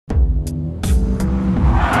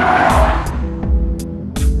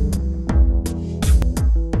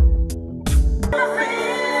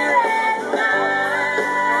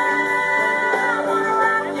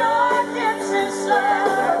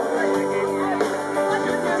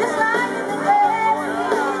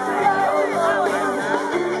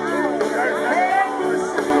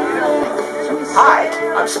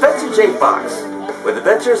Spencer J. Fox, with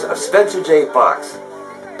Adventures of Spencer J. Fox.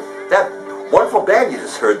 That wonderful band you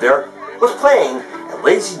just heard there was playing at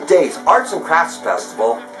Lazy Daze Arts and Crafts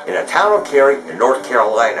Festival in the Town of Cary in North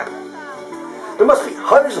Carolina. There must be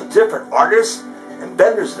hundreds of different artists and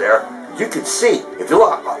vendors there you can see. If you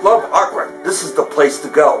love artwork, this is the place to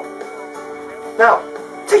go. Now,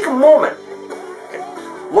 take a moment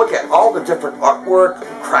and look at all the different artwork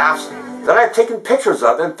and crafts that I've taken pictures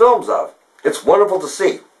of and films of. It's wonderful to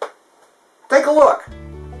see. Take a look.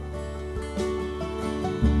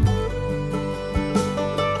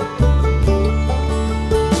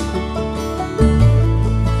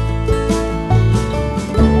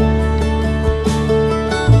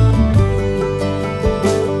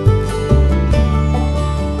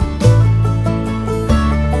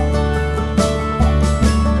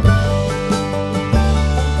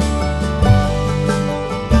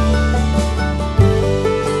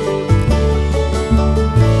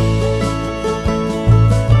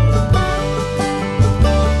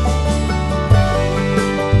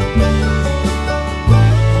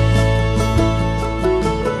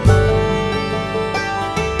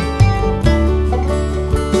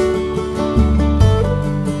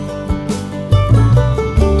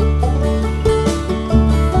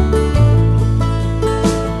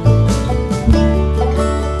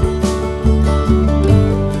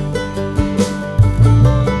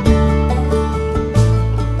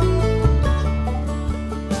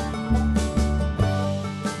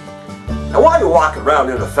 Now while you're walking around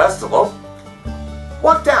in the festival,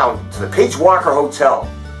 walk down to the Page Walker Hotel.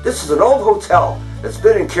 This is an old hotel that's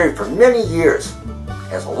been in Cary for many years. It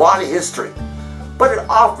has a lot of history, but it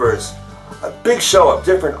offers a big show of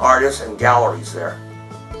different artists and galleries there.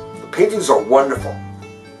 The paintings are wonderful.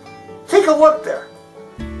 Take a look there.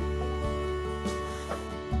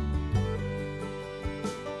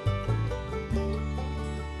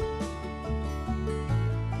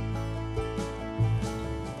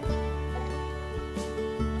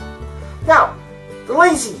 Now, the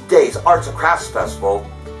Lazy Daze Arts and Crafts Festival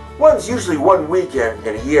runs usually one weekend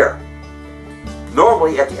in a year.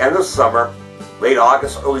 Normally at the end of summer, late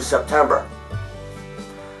August, early September.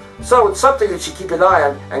 So it's something that you keep an eye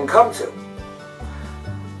on and come to.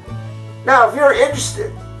 Now, if you're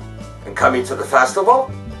interested in coming to the festival,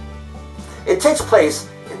 it takes place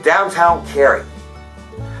in downtown Cary.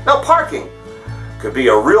 Now, parking could be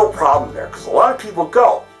a real problem there because a lot of people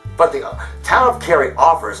go. But the Town of Cary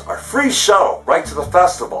offers a free shuttle right to the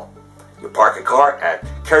festival. You park a car at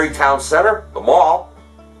Cary Town Center, the mall,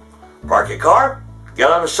 park your car,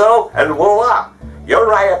 get on the shuttle, and voila! You're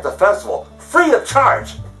right at the festival, free of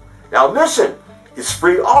charge. Now admission is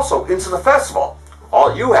free also into the festival.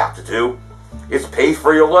 All you have to do is pay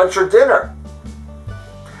for your lunch or dinner.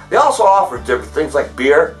 They also offer different things like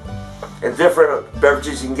beer and different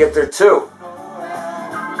beverages you can get there too.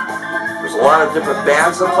 There's a lot of different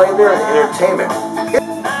bands that play there and entertainment.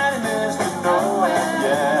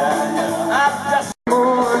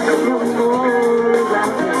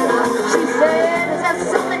 She said, "Is that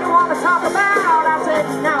something you want to talk about?" I said,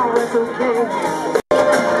 "No, it's okay."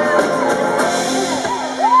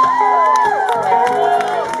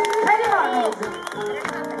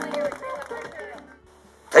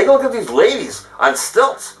 Take a look at these ladies on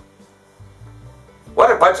stilts.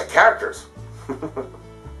 What a bunch of characters.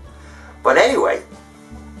 But anyway,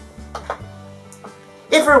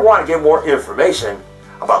 if you want to get more information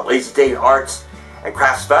about Lazy Daze Arts and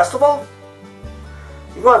Crafts Festival,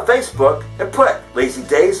 you go on Facebook and put Lazy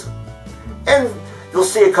Daze, and you'll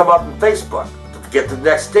see it come up on Facebook to get the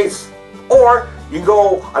next dates. Or you can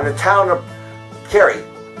go on the Town of Cary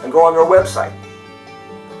and go on their website,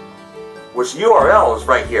 which URL is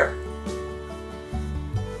right here.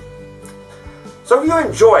 So if you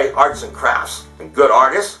enjoy arts and crafts and good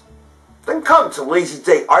artists, then come to Lazy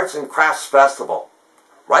Daze Arts and Crafts Festival,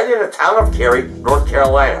 right in the Town of Cary, North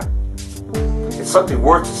Carolina. It's something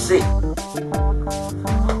worth to see.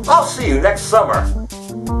 I'll see you next summer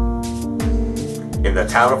in the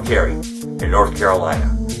Town of Cary in North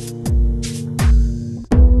Carolina.